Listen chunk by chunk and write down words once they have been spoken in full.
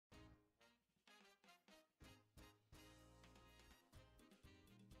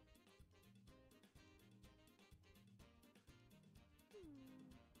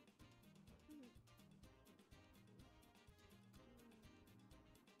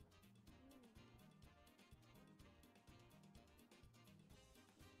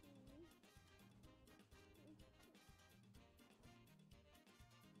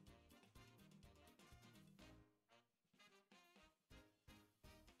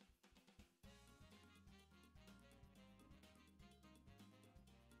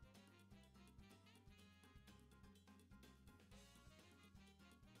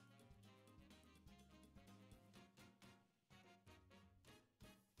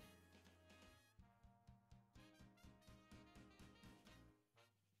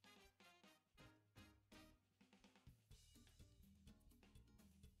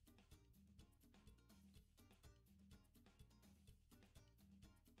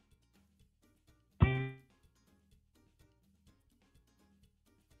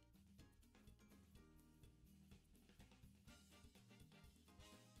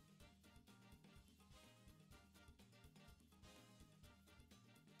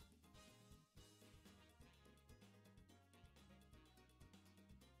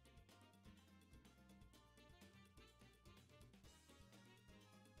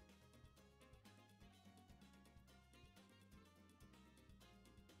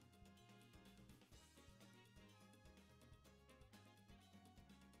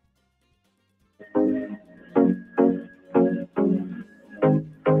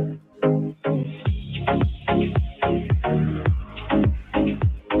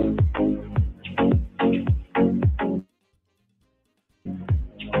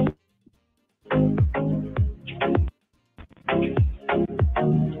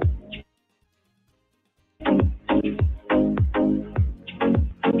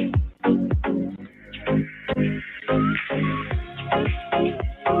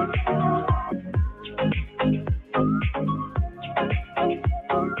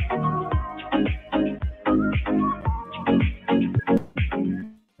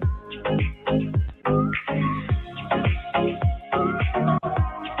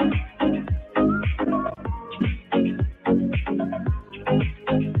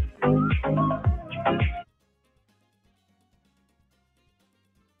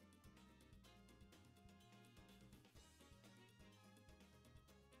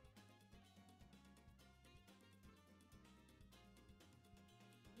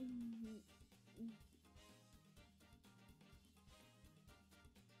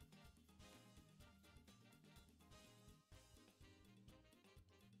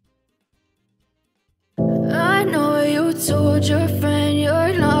told your friend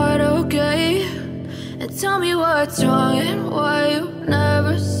you're not okay, and tell me what's wrong and why you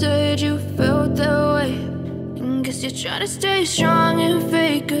never said you felt that way. And guess you're trying to stay strong and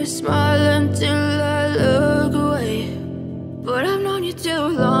fake a smile until I look away. But I've known you too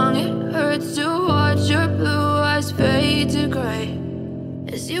long, it hurts to watch your blue eyes fade to gray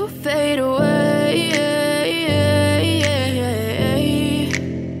as you fade away,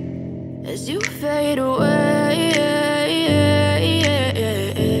 as you fade away.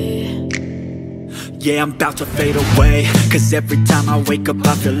 Yeah, I'm about to fade away, 'cause every time I wake up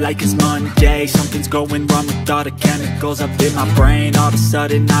I feel like it's Monday. Something's going wrong with all the chemicals up in my brain. All of a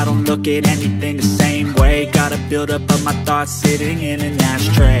sudden I don't look at anything the same way. Got a buildup of my thoughts sitting in an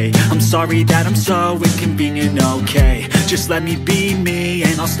ashtray. I'm sorry that I'm so inconvenient, okay. Just let me be me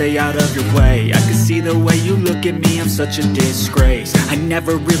and I'll stay out of your way. I can see the way you look at me, I'm such a disgrace. I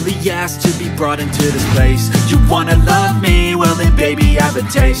never really asked to be brought into this place. You wanna love me? Well then baby, have a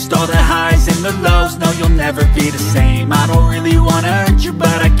taste. All the highs and the lows, no, you'll never be the same. I don't really wanna hurt you,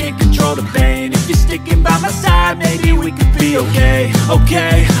 but I can't control the pain. If you're sticking by my side, maybe we could be okay.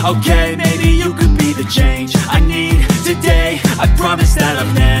 Okay, maybe you could be the change I need today. I promise that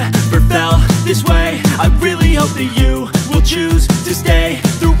I've never felt this way. I really hope that you will choose to stay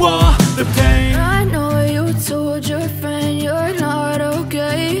through all the pain. I know you told your friend you're not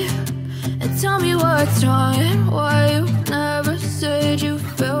okay, and tell me what's wrong and why you never said you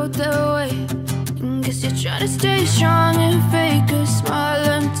felt that way. Guess you're trying to stay strong and fake a smile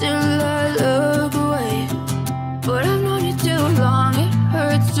until I look away. But I've known you too long, it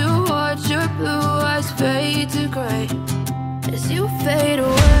hurts to watch your blue eyes fade to gray as you fade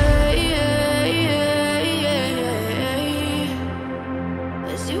away,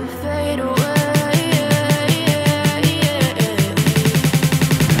 as you fade away.